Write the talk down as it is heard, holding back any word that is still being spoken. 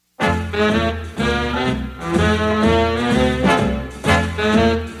Good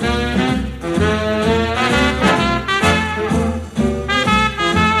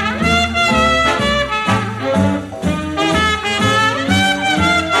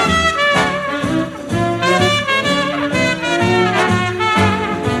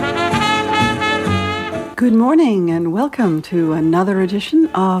morning and welcome to another edition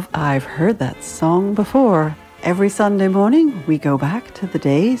of I've Heard That Song Before. Every Sunday morning we go back to the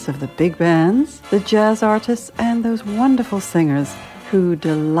days of the big bands, the jazz artists and those wonderful singers who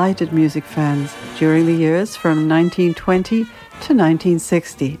delighted music fans during the years from 1920 to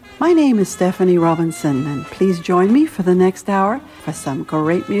 1960. My name is Stephanie Robinson and please join me for the next hour for some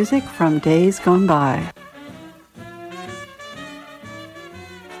great music from days gone by.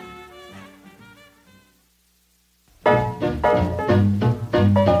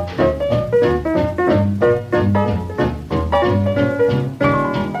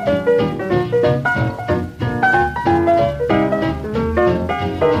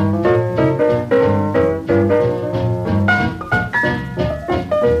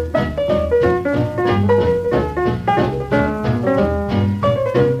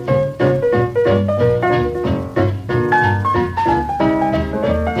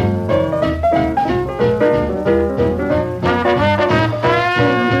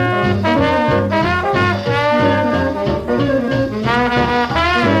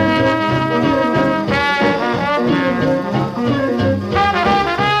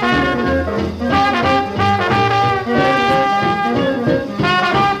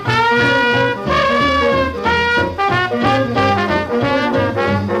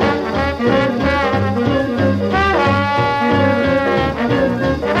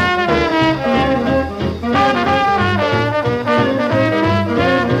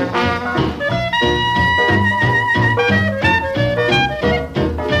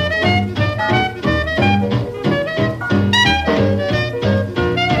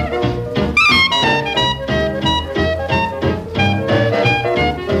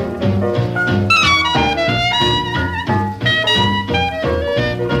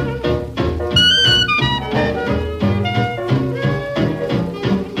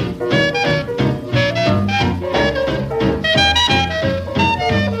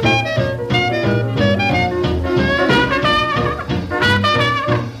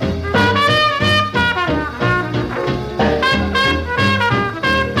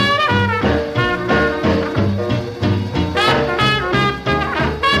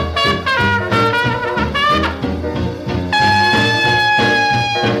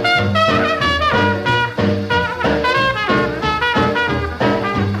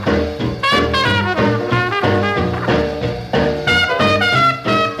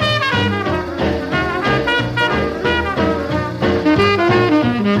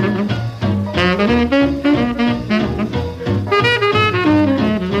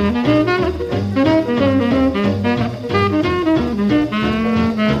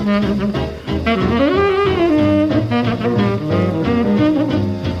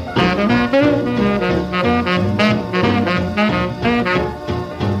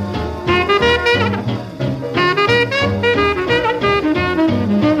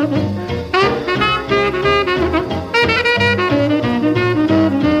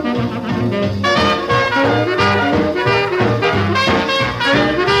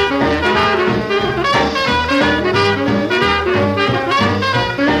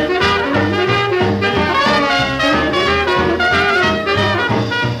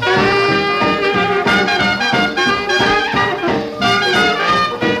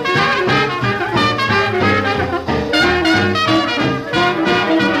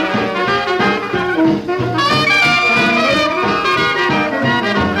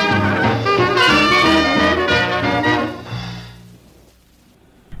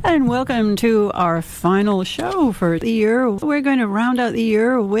 Welcome to our final show for the year. We're going to round out the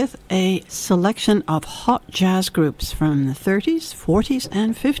year with a selection of hot jazz groups from the 30s, 40s,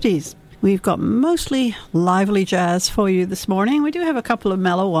 and 50s. We've got mostly lively jazz for you this morning. We do have a couple of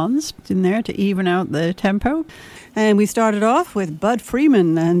mellow ones in there to even out the tempo. And we started off with Bud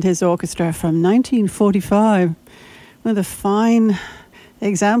Freeman and his orchestra from 1945 with a fine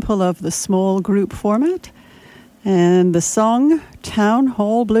example of the small group format and the song Town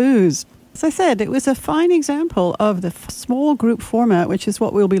Hall Blues. As I said, it was a fine example of the small group format, which is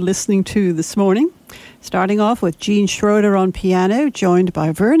what we'll be listening to this morning. Starting off with Gene Schroeder on piano, joined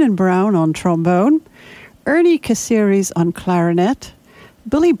by Vernon Brown on trombone, Ernie Caceres on clarinet,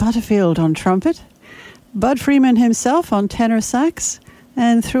 Billy Butterfield on trumpet, Bud Freeman himself on tenor sax,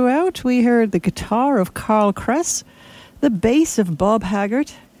 and throughout we heard the guitar of Carl Kress, the bass of Bob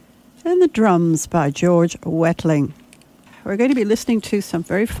Haggart, and the drums by George Wettling. We're going to be listening to some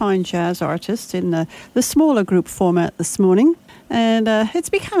very fine jazz artists in the smaller group format this morning. And it's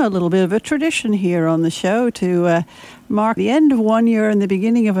become a little bit of a tradition here on the show to mark the end of one year and the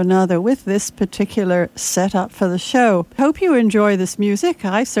beginning of another with this particular setup for the show. Hope you enjoy this music.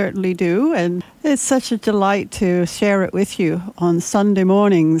 I certainly do. And it's such a delight to share it with you on Sunday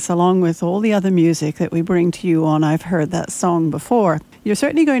mornings, along with all the other music that we bring to you on I've Heard That Song Before. You're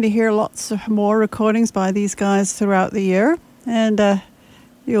certainly going to hear lots more recordings by these guys throughout the year. And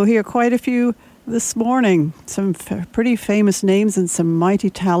you'll hear quite a few this morning. Some pretty famous names and some mighty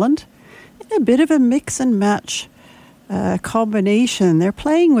talent. A bit of a mix and match combination. They're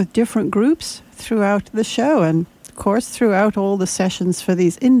playing with different groups throughout the show and, of course, throughout all the sessions for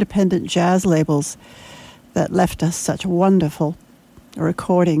these independent jazz labels that left us such wonderful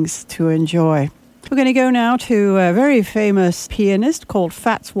recordings to enjoy. We're going to go now to a very famous pianist called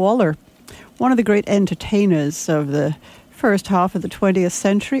Fats Waller, one of the great entertainers of the first half of the 20th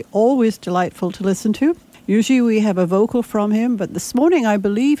century, always delightful to listen to. Usually we have a vocal from him, but this morning I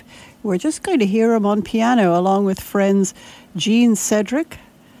believe we're just going to hear him on piano along with friends Gene Cedric,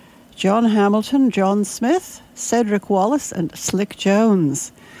 John Hamilton, John Smith, Cedric Wallace, and Slick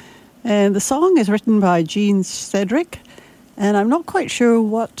Jones. And the song is written by Gene Cedric, and I'm not quite sure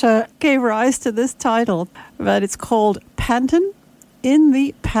what gave rise to this title, but it's called Pantin in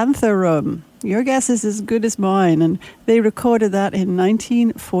the Panther Room. Your guess is as good as mine, and they recorded that in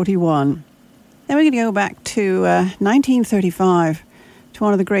 1941. Then we're going to go back to 1935 to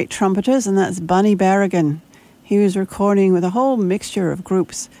one of the great trumpeters, and that's Bunny Berigan. He was recording with a whole mixture of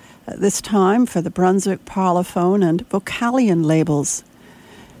groups at this time for the Brunswick Parlophone and Vocalion labels.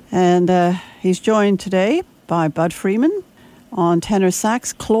 And he's joined today by Bud Freeman on tenor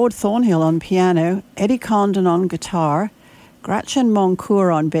sax, Claude Thornhill on piano, Eddie Condon on guitar, Gretchen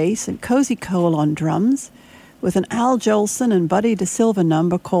Moncourt on bass, and Cozy Cole on drums, with an Al Jolson and Buddy DeSilva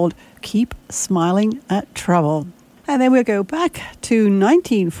number called Keep Smiling at Trouble. And then we'll go back to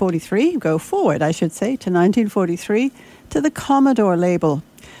 1943, go forward, I should say, to 1943, to the Commodore label,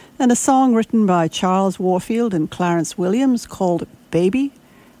 and a song written by Charles Warfield and Clarence Williams called Baby,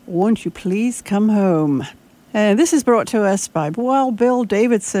 Won't You Please Come Home. And this is brought to us by Wild Bill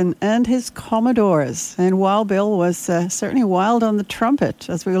Davison and his Commodores. And Wild Bill was certainly wild on the trumpet,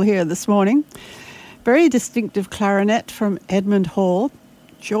 as we'll hear this morning. Very distinctive clarinet from Edmund Hall.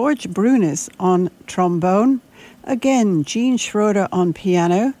 George Brunis on trombone. Again, Gene Schroeder on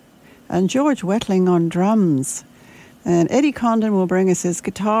piano. And George Wettling on drums. And Eddie Condon will bring us his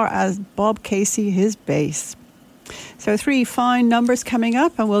guitar as Bob Casey his bass. So 3 fine numbers coming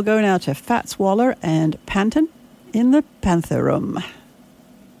up, and we'll go now to Fats Waller and Pantin in the Panther Room.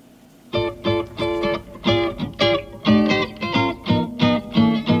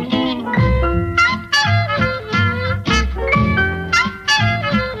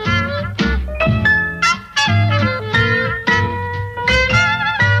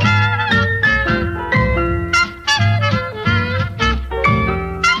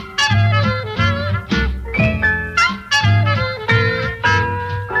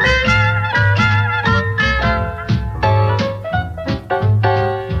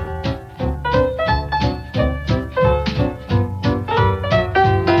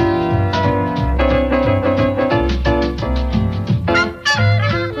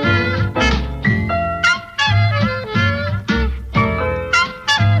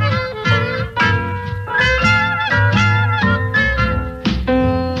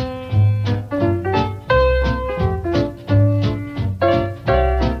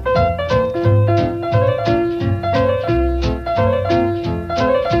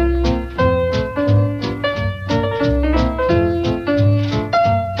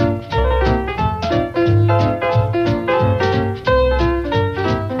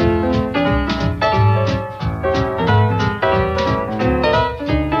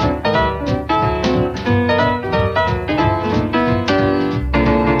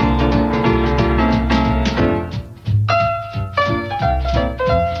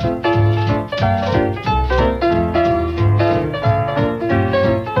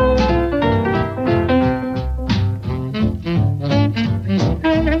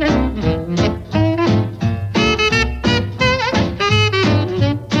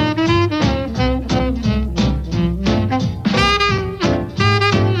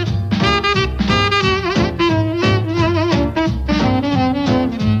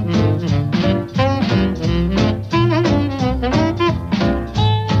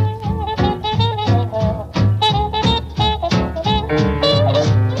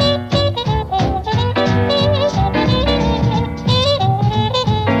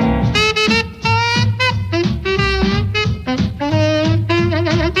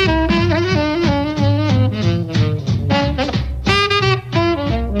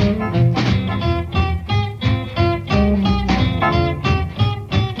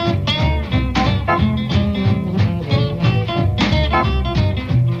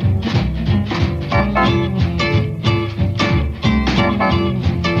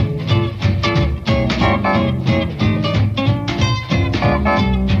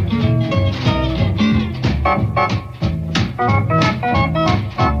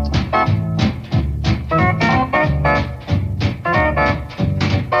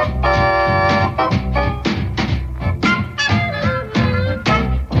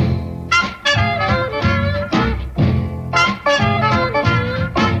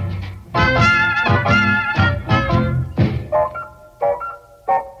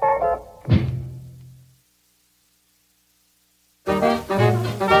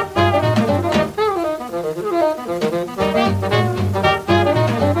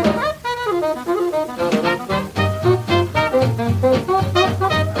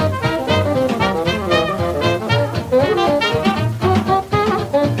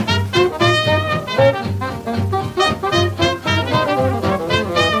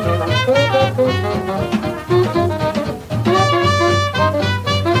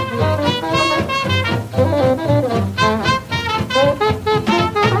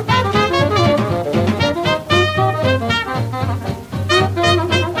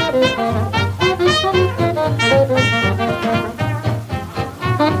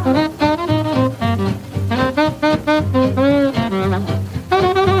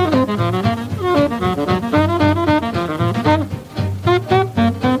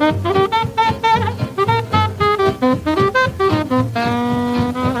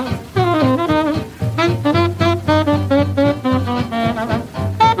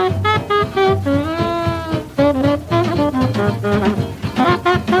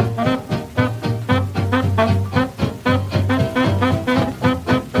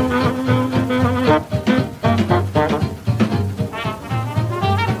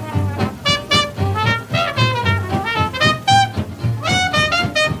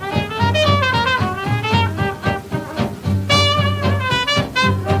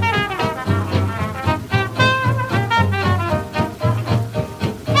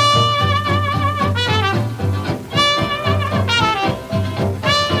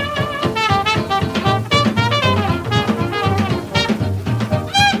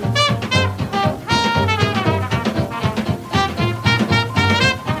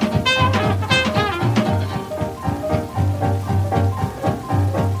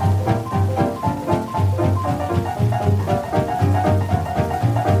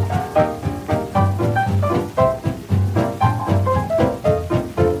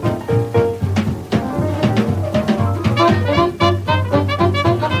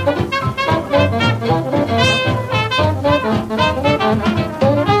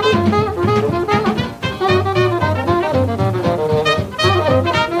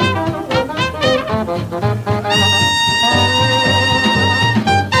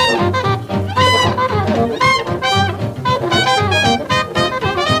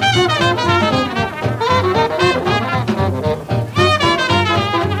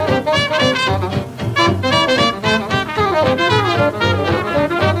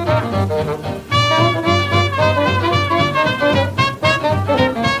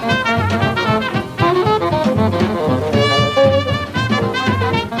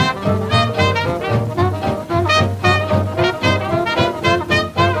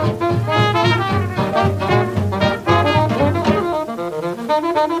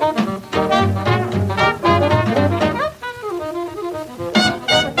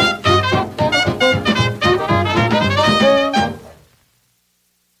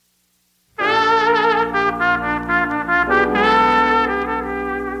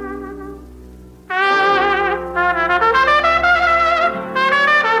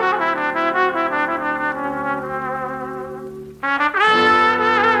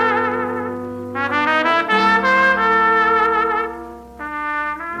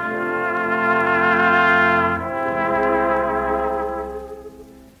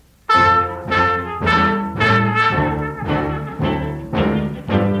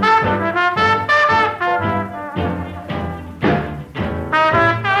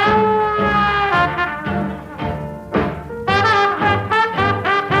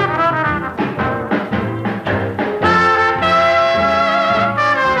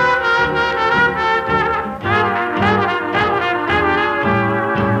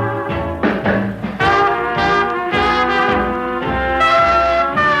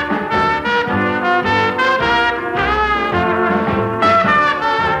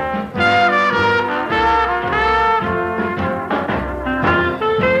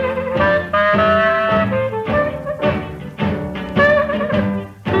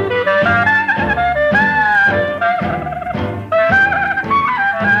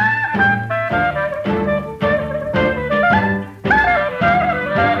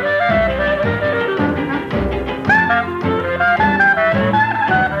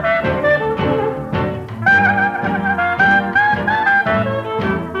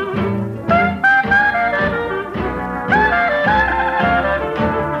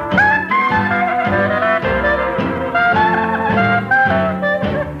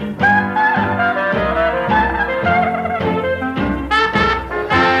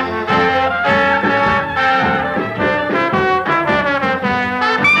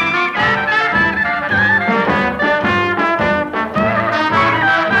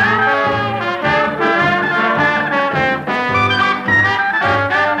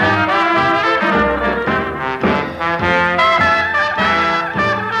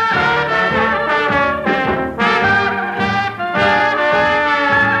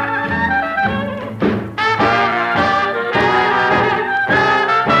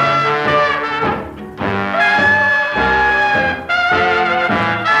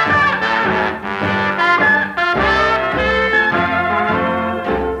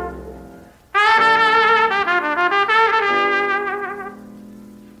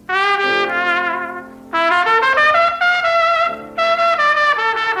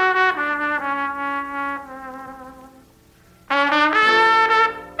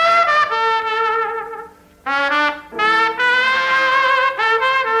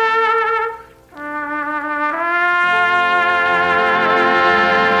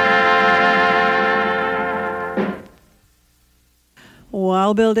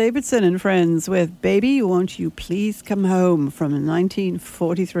 Bill Davidson and Friends with Baby, Won't You Please Come Home from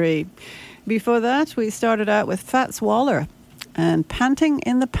 1943. Before that, we started out with Fats Waller and Panting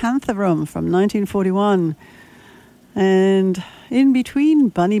in the Panther Room from 1941. And in between,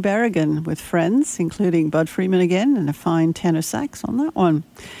 Bunny Berigan with Friends, including Bud Freeman again and a fine tenor sax on that one.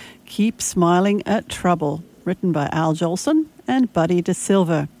 Keep Smiling at Trouble, written by Al Jolson and Buddy De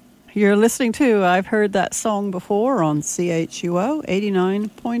Silva. You're listening to I've Heard That Song Before on CHUO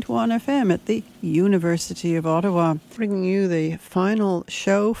 89.1 FM at the University of Ottawa. Bringing you the final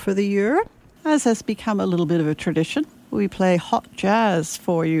show for the year. As has become a little bit of a tradition, we play hot jazz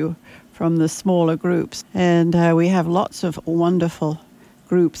for you from the smaller groups. And we have lots of wonderful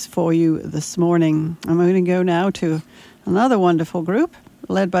groups for you this morning. I'm going to go now to another wonderful group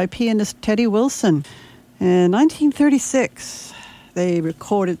led by pianist Teddy Wilson. In 1936, they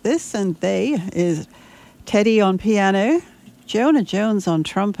recorded this, and they is Teddy on piano, Jonah Jones on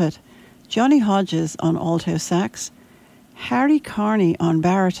trumpet, Johnny Hodges on alto sax, Harry Carney on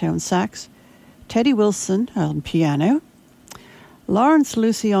baritone sax, Teddy Wilson on piano, Lawrence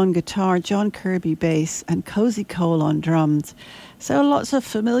Lucy on guitar, John Kirby bass, and Cozy Cole on drums. So lots of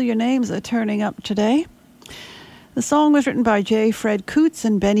familiar names are turning up today. The song was written by J. Fred Coots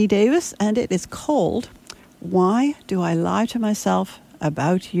and Benny Davis, and it is called Why Do I Lie to Myself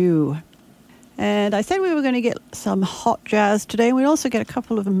About You? And I said we were going to get some hot jazz today, and we also get a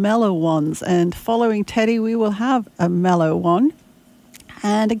couple of mellow ones. And following Teddy, we will have a mellow one.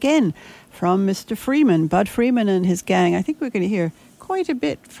 And again, from Mr. Freeman, Bud Freeman and his gang. I think we're going to hear quite a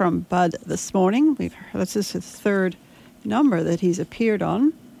bit from Bud this morning. This is his third number that he's appeared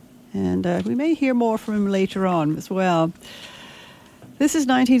on. And we may hear more from him later on as well. This is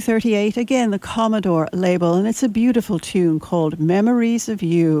 1938, again, the Commodore label, and it's a beautiful tune called Memories of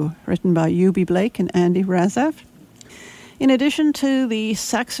You, written by U.B. Blake and Andy Razaf. In addition to the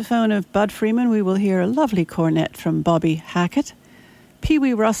saxophone of Bud Freeman, we will hear a lovely cornet from Bobby Hackett, Pee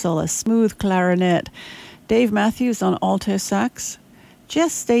Wee Russell, a smooth clarinet, Dave Matthews on alto sax,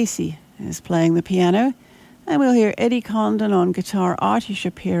 Jess Stacy is playing the piano, and we'll hear Eddie Condon on guitar, Artie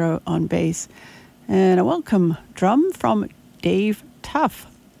Shapiro on bass, and a welcome drum from Dave Tuff.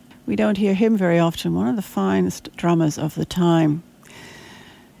 We don't hear him very often, one of the finest drummers of the time.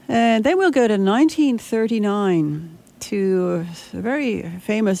 And then we'll go to 1939 to a very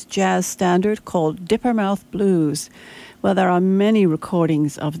famous jazz standard called Dippermouth Blues. Well, there are many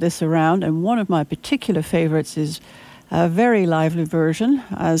recordings of this around, and one of my particular favorites is a very lively version,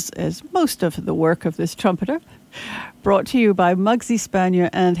 as most of the work of this trumpeter, brought to you by Muggsy Spanier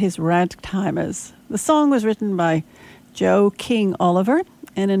and his Ragtimers. The song was written by Joe King Oliver,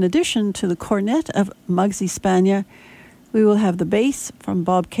 and in addition to the cornet of Muggsy Spanier, we will have the bass from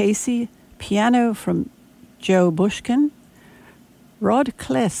Bob Casey, piano from Joe Bushkin, Rod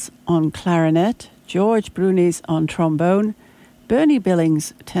Kless on clarinet, George Brunis on trombone, Bernie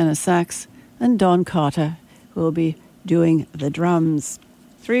Billings tenor sax, and Don Carter will be doing the drums.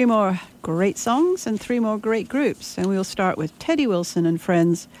 3 more great songs and 3 more great groups, and we'll start with Teddy Wilson and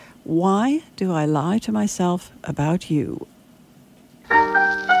Friends, Why Do I Lie to Myself About You?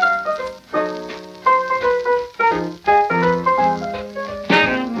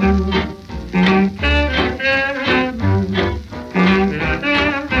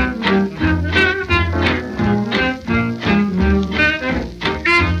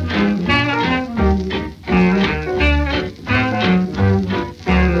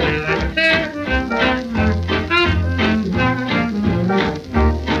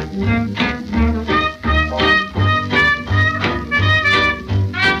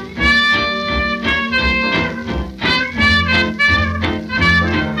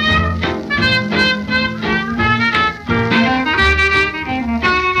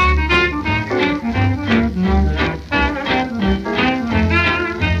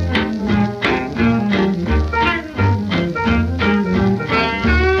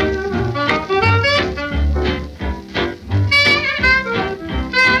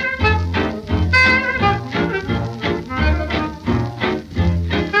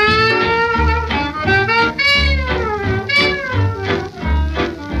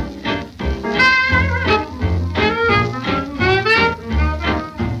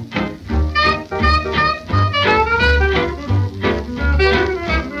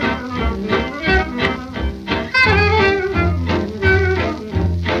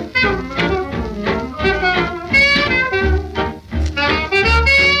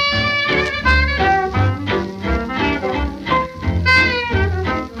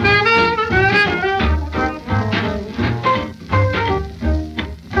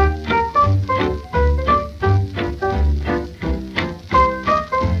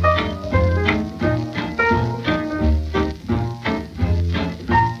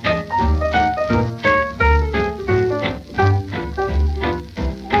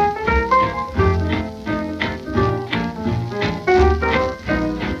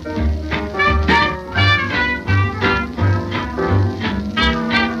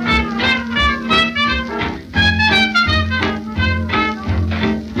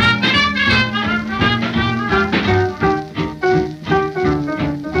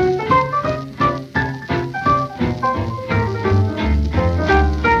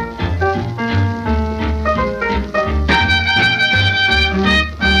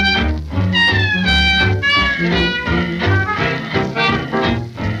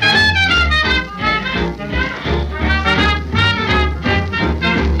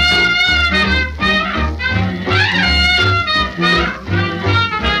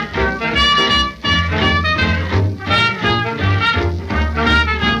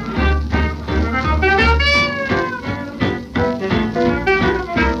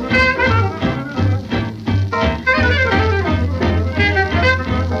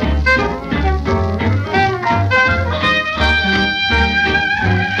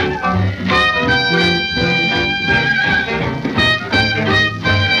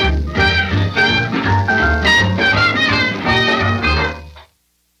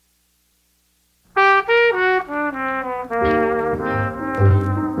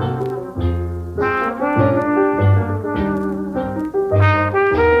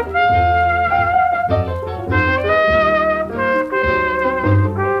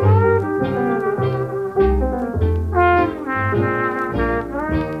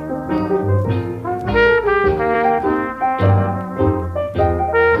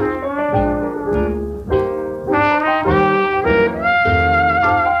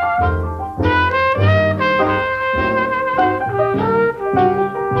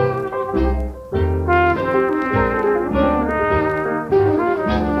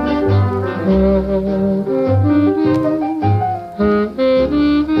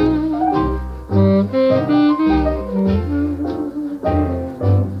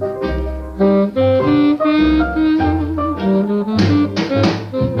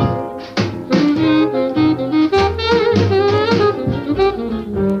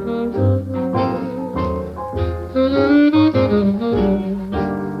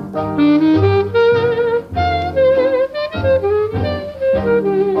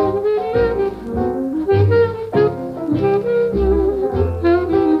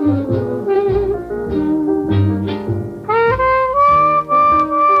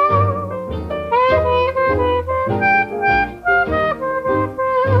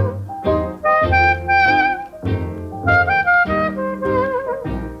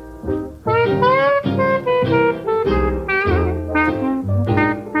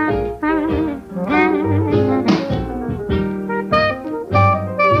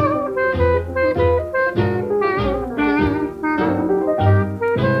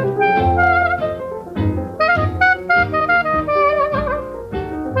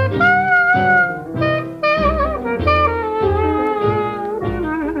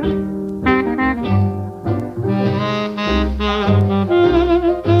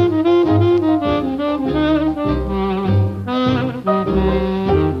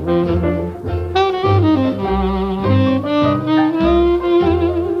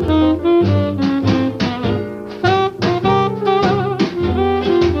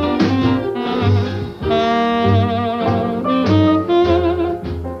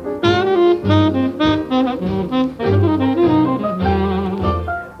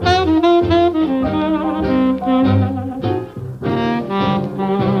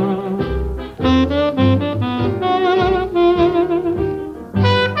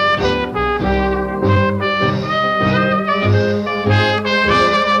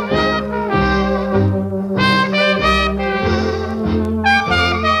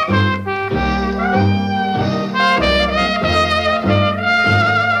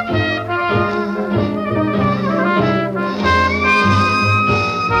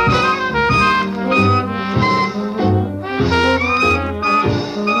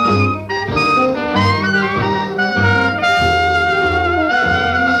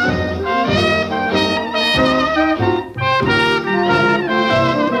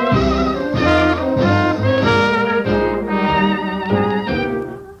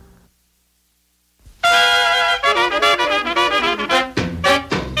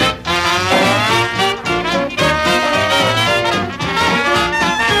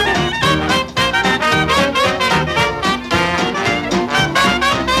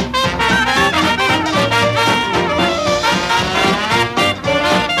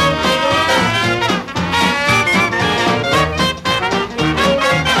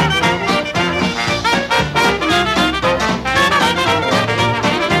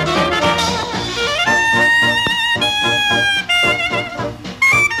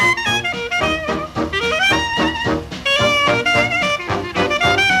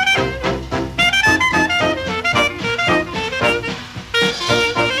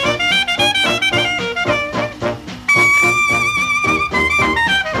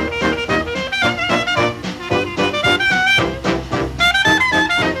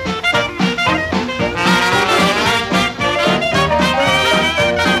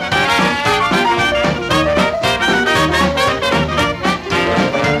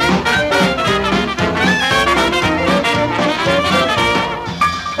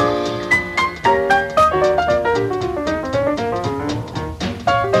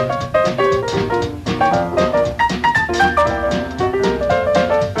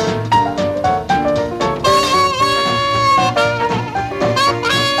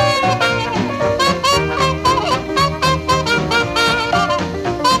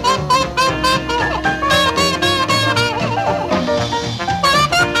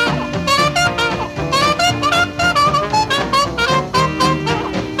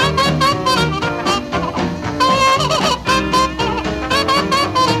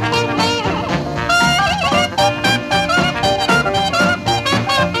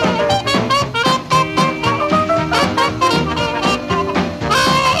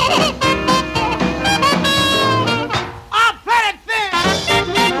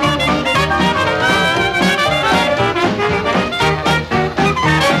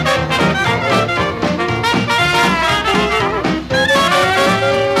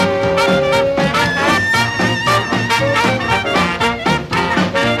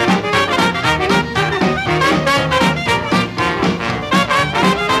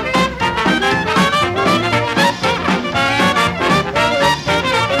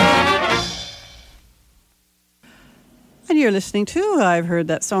 You're listening to I've Heard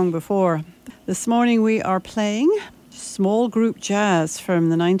That Song Before. This morning we are playing small group jazz from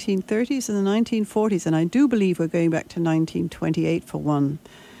the 1930s and the 1940s, and I do believe we're going back to 1928 for one,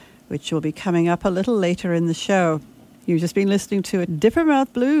 which will be coming up a little later in the show. You've just been listening to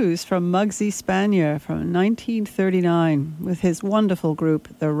Dippermouth Blues from Muggsy Spanier from 1939 with his wonderful group,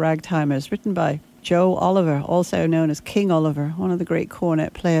 the Ragtimers, written by Joe Oliver, also known as King Oliver, one of the great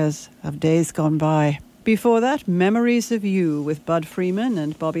cornet players of days gone by. Before that, Memories of You with Bud Freeman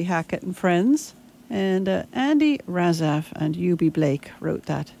and Bobby Hackett and friends. And Andy Razaf and Eubie Blake wrote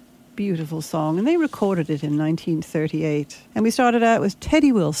that beautiful song, and they recorded it in 1938. And we started out with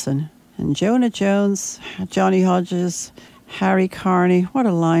Teddy Wilson and Jonah Jones, Johnny Hodges, Harry Carney, what a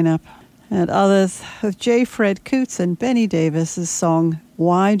lineup, and others with J. Fred Coots and Benny Davis's song,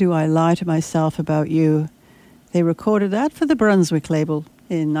 Why Do I Lie to Myself About You? They recorded that for the Brunswick label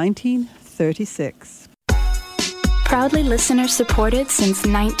in 1936. Proudly listener supported since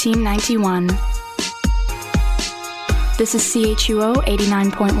 1991. This is CHUO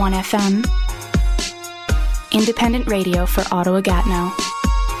 89.1 FM, independent radio for Ottawa-Gatineau.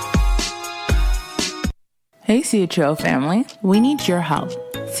 Hey CHO family, we need your help.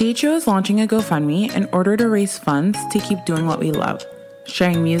 CHO is launching a GoFundMe in order to raise funds to keep doing what we love,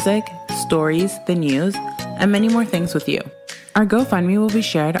 sharing music, stories, the news, and many more things with you. Our GoFundMe will be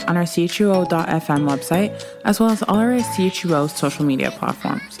shared on our CHUO.FM website, as well as all our CHUO social media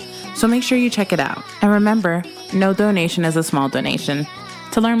platforms. So make sure you check it out. And remember, no donation is a small donation.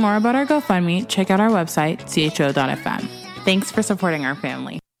 To learn more about our GoFundMe, check out our website, CHO.FM. Thanks for supporting our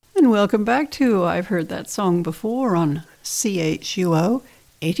family. And welcome back to I've Heard That Song Before on CHUO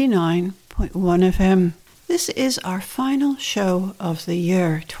 89.1 FM. This is our final show of the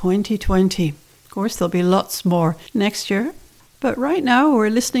year 2020. Of course, there'll be lots more next year. But right now we're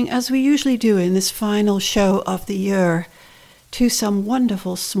listening, as we usually do in this final show of the year, to some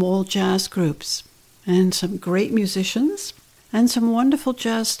wonderful small jazz groups and some great musicians and some wonderful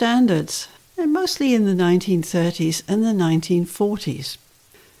jazz standards, and mostly in the 1930s and the 1940s.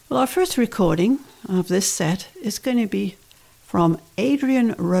 Well, our first recording of this set is going to be from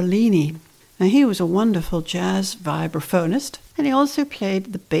Adrian Rollini. Now, he was a wonderful jazz vibraphonist, and he also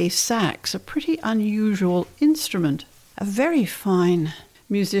played the bass sax, a pretty unusual instrument. A very fine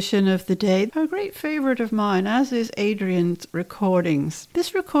musician of the day, a great favorite of mine, as is Adrian's recordings.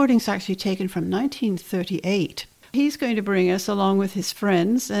 This recording's actually taken from 1938. He's going to bring us along with his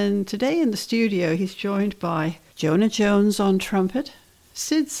friends, and today in the studio he's joined by Jonah Jones on trumpet,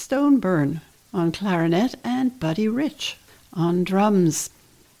 Sid Stoneburn on clarinet, and Buddy Rich on drums.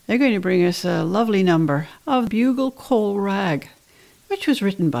 They're going to bring us a lovely number of Bugle Call Rag, which was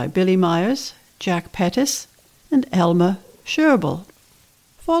written by Billy Myers, Jack Pettis, and Elmer Sherbel.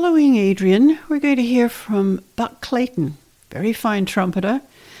 Following Adrian, we're going to hear from Buck Clayton, very fine trumpeter,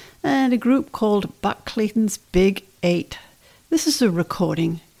 and a group called Buck Clayton's Big Eight. This is a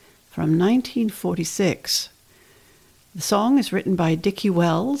recording from 1946. The song is written by Dickie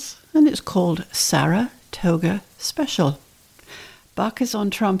Wells, and it's called Saratoga Special. Buck is on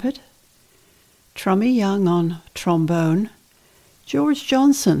trumpet, Trummy Young on trombone, George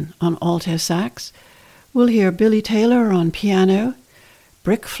Johnson on alto sax. We'll hear Billy Taylor on piano,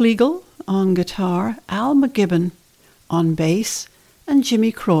 Brick Flegel on guitar, Al McGibbon on bass, and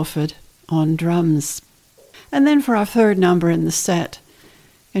Jimmy Crawford on drums. And then for our third number in the set,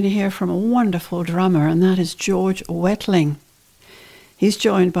 going to hear from a wonderful drummer, and that is George Wettling. He's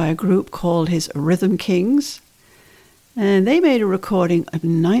joined by a group called his Rhythm Kings, and they made a recording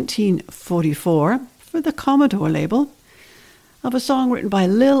in 1944 for the Commodore label of a song written by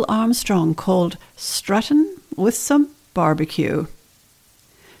Lil Armstrong called Struttin' with Some Barbecue.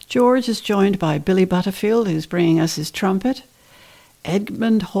 George is joined by Billy Butterfield, who's bringing us his trumpet,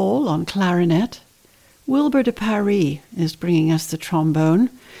 Edmund Hall on clarinet, Wilbur de Paris is bringing us the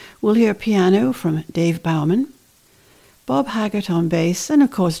trombone. We'll hear piano from Dave Bauman, Bob Haggart on bass, and of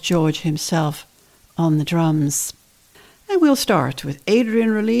course George himself on the drums. And we'll start with Adrian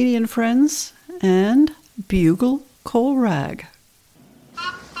Rollini and friends and Bugle Call Rag.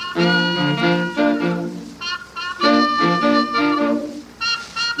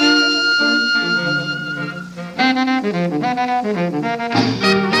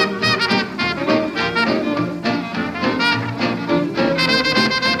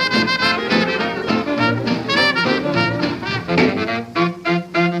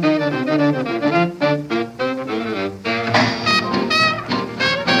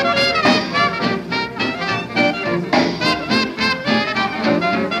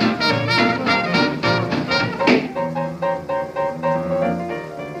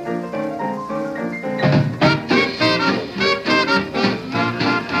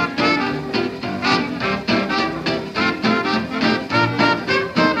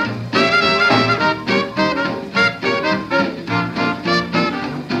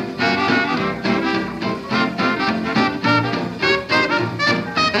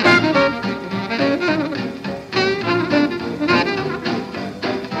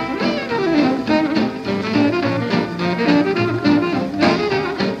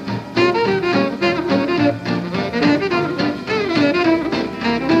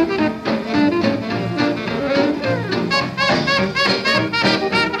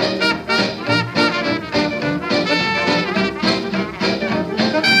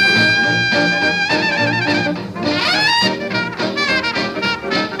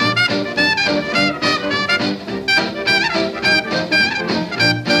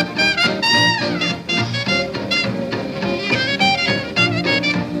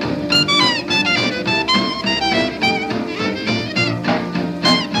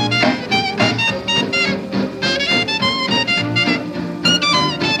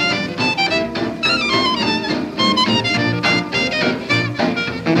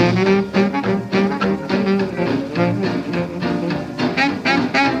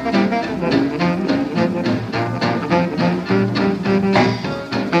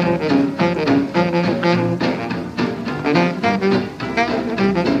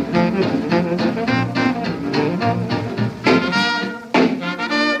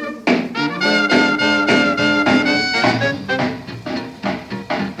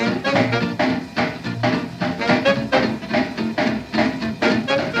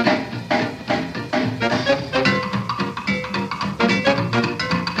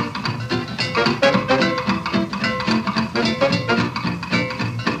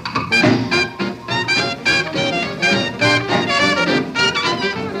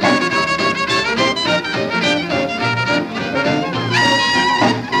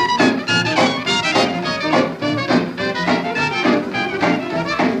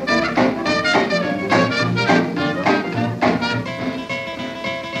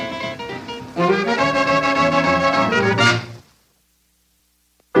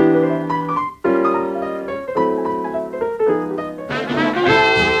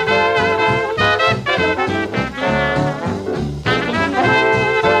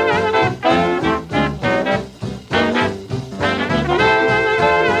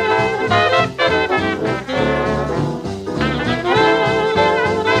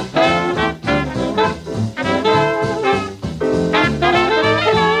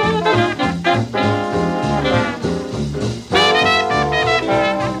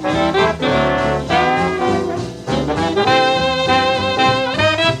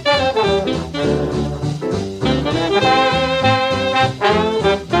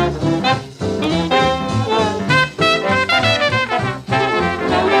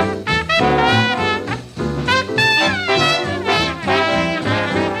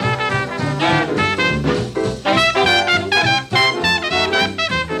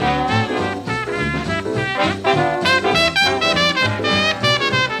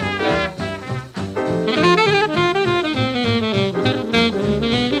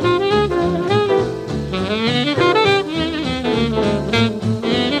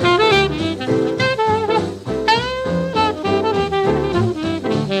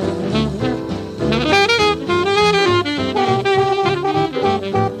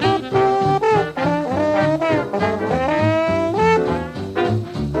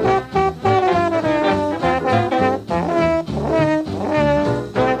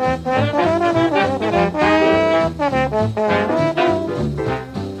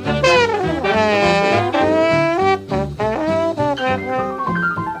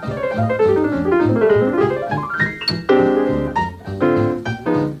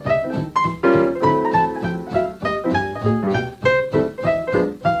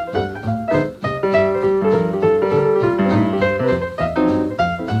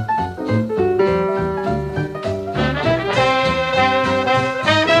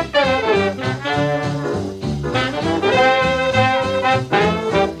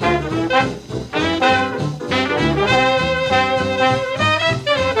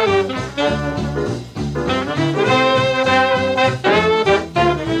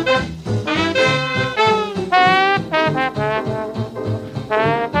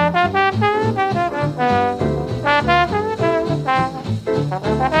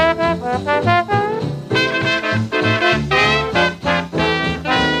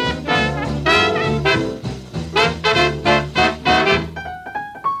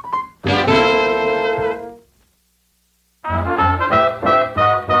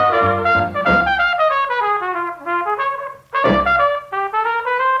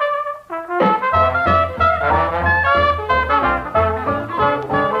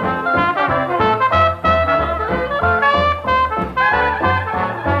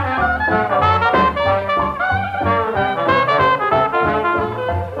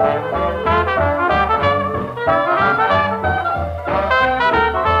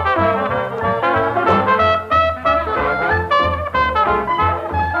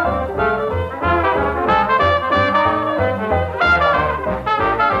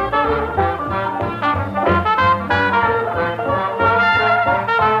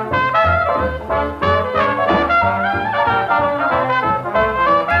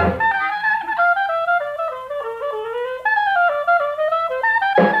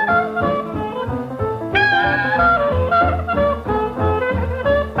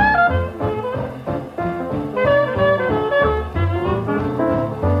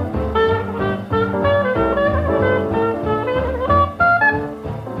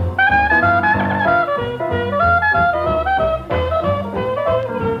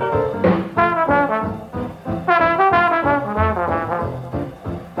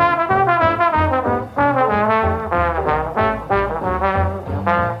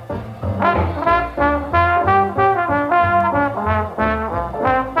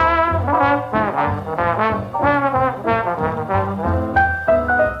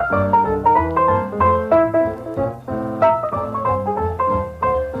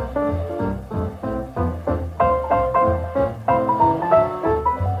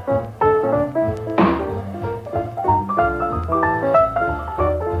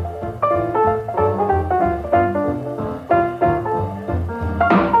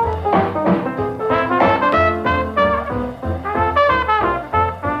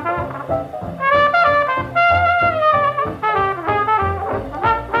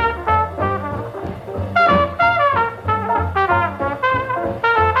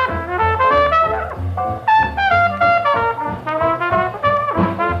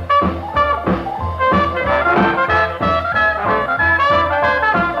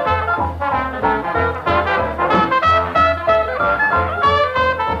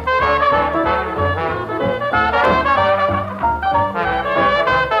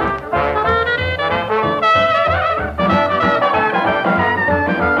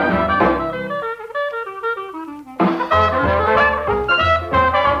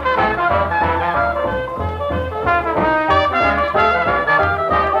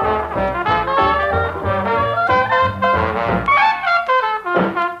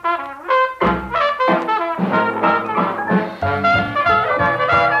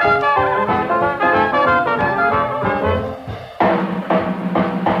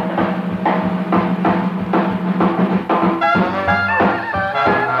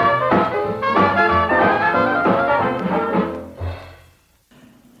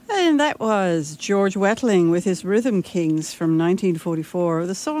 George Wettling with his Rhythm Kings from 1944,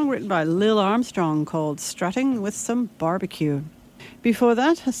 the song written by Lil Armstrong called Strutting with Some Barbecue. Before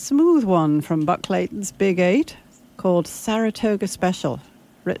that, a smooth one from Buck Clayton's Big Eight called Saratoga Special,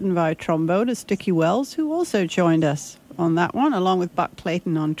 written by trombonist Dickie Wells, who also joined us on that one, along with Buck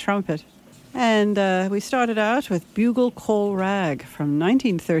Clayton on trumpet. And we started out with Bugle Call Rag from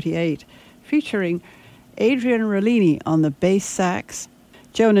 1938, featuring Adrian Rollini on the bass sax.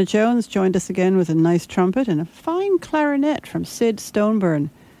 Jonah Jones joined us again with a nice trumpet and a fine clarinet from Sid Stoneburn.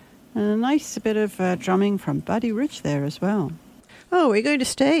 And a nice bit of drumming from Buddy Rich there as well. Oh, we're going to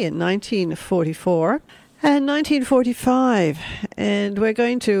stay in 1944 and 1945. And we're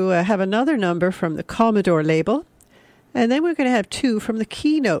going to have another number from the Commodore label. And then we're going to have two from the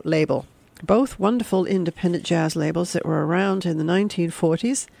Keynote label. Both wonderful independent jazz labels that were around in the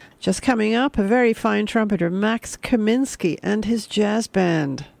 1940s. Just coming up, a very fine trumpeter, Max Kaminsky, and his jazz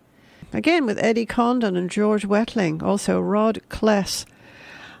band. Again with Eddie Condon and George Wettling. Also Rod Kless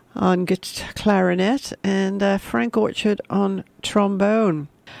on clarinet and Frank Orchard on trombone.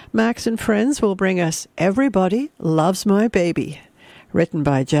 Max and friends will bring us Everybody Loves My Baby, written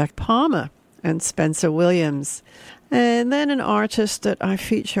by Jack Palmer and Spencer Williams. And then an artist that I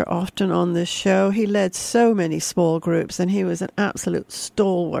feature often on this show. He led so many small groups, and he was an absolute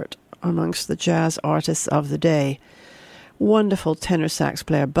stalwart amongst the jazz artists of the day. Wonderful tenor sax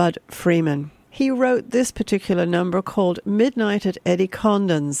player, Bud Freeman. He wrote this particular number called Midnite at Eddie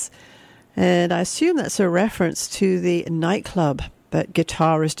Condon's, and I assume that's a reference to the nightclub that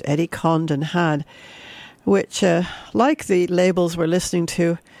guitarist Eddie Condon had, which, like the labels we're listening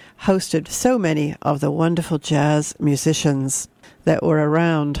to, hosted so many of the wonderful jazz musicians that were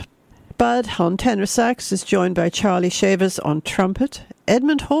around. Bud on tenor sax is joined by Charlie Shavers on trumpet,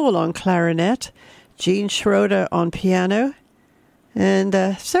 Edmund Hall on clarinet, Gene Schroeder on piano, and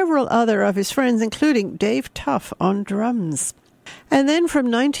several other of his friends, including Dave Tuff on drums. And then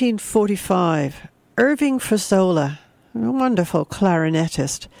from 1945, Irving Fazola, a wonderful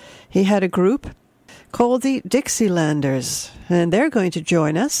clarinetist. He had a group called the Dixielanders, and they're going to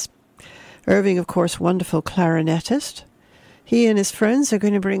join us. Irving, of course, wonderful clarinetist. He and his friends are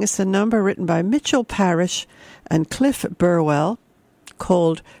going to bring us a number written by Mitchell Parrish and Cliff Burwell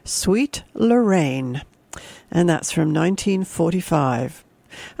called Sweet Lorraine, and that's from 1945.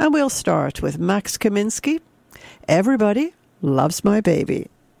 And we'll start with Max Kaminsky, Everybody Loves My Baby.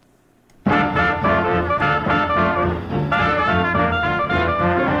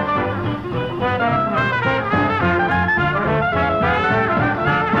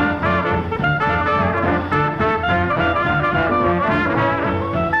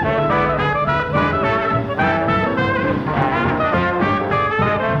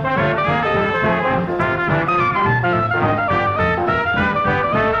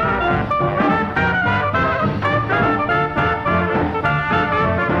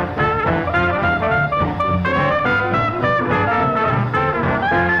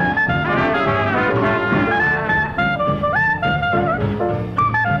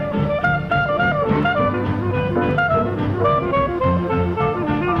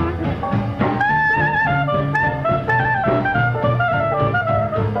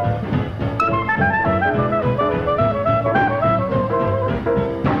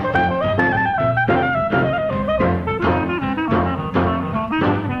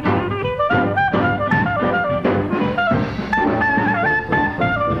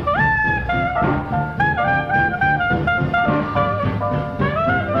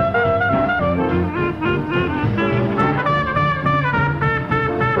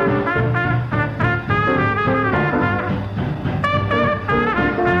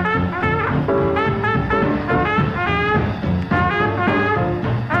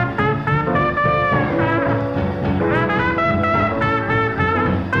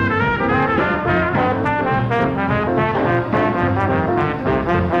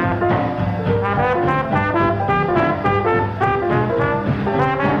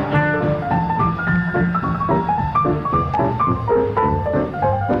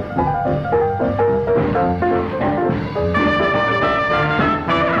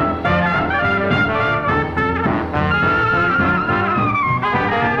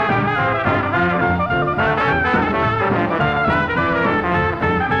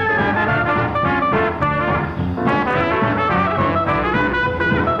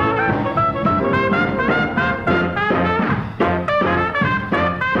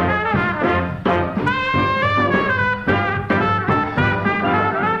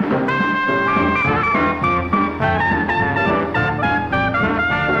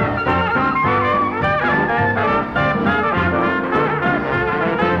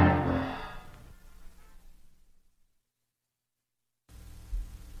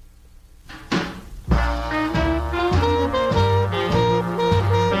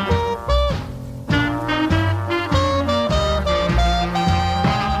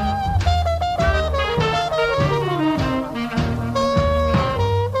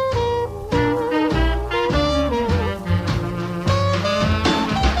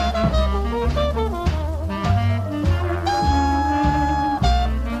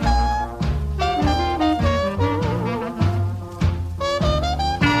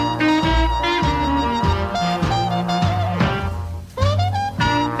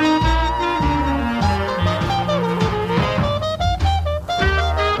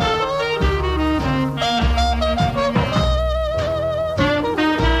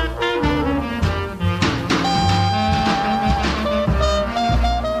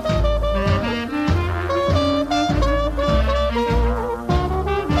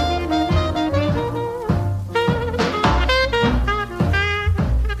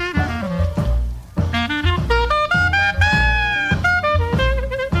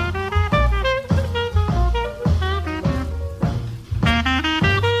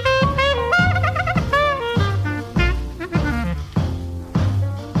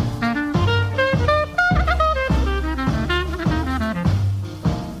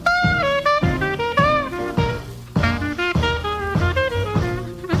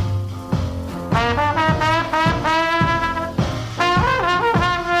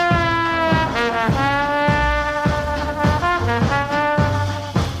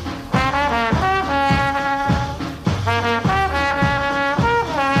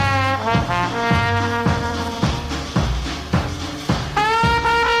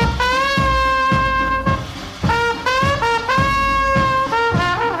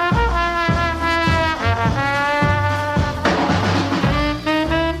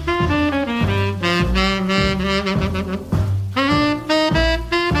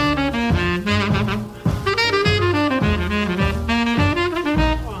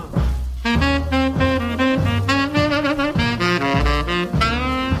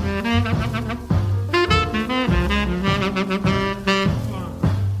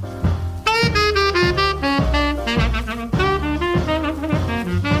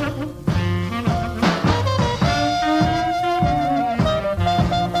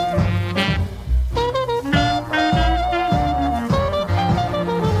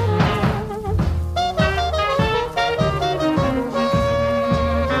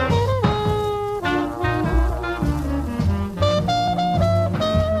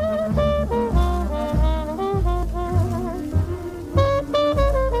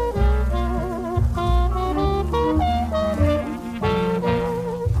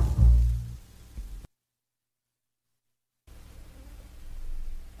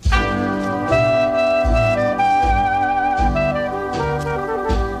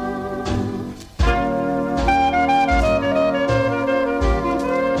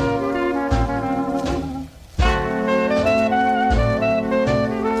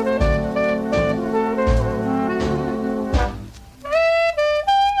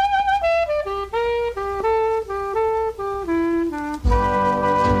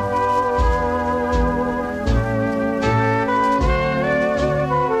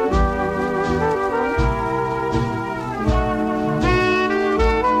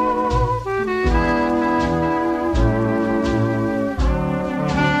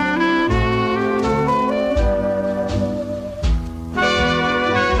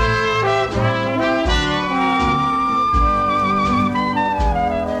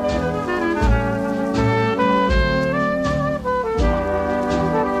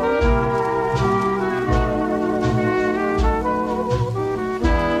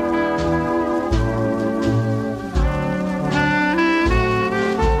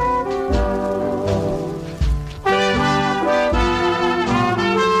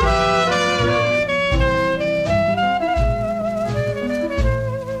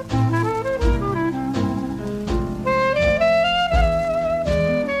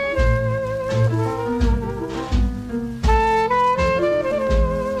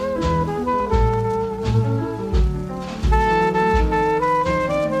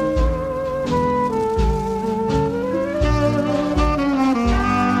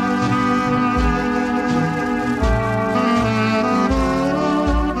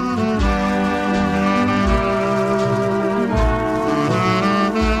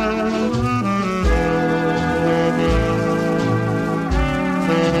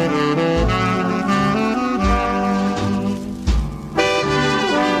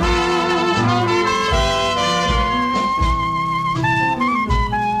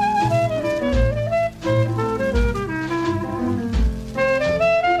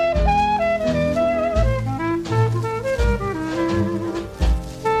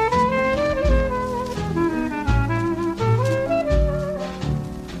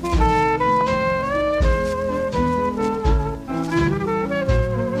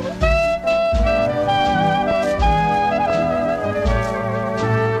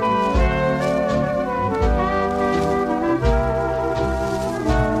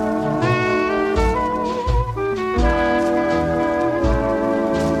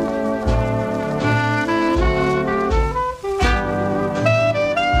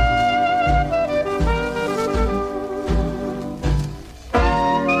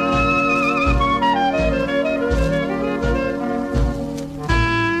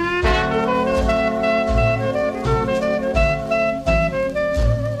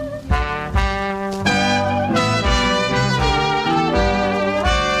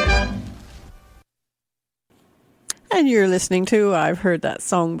 you're listening to I've Heard That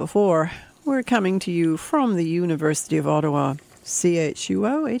Song Before. We're coming to you from the University of Ottawa,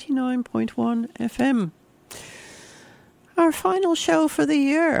 CHUO 89.1 FM. Our final show for the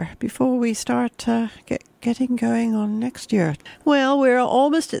year before we start getting going on next year. Well, we're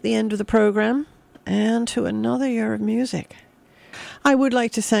almost at the end of the program and to another year of music. I would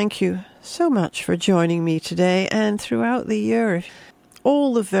like to thank you so much for joining me today and throughout the year.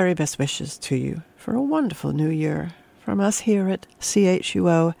 All the very best wishes to you for a wonderful new year from us here at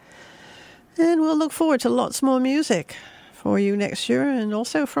CHUO. And we'll look forward to lots more music for you next year and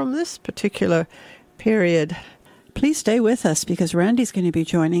also from this particular period. Please stay with us because Randy's going to be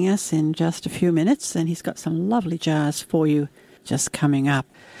joining us in just a few minutes and he's got some lovely jazz for you just coming up.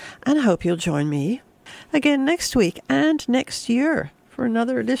 And I hope you'll join me again next week and next year for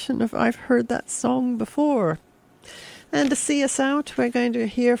another edition of I've Heard That Song Before. And to see us out, we're going to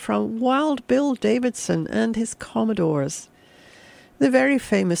hear from Wild Bill Davison and his Commodores, the very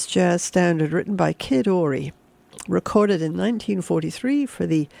famous jazz standard written by Kid Ory, recorded in 1943 for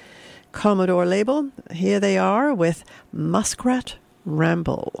the Commodore label. Here they are with Muskrat,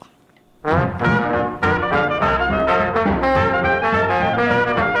 Ramble.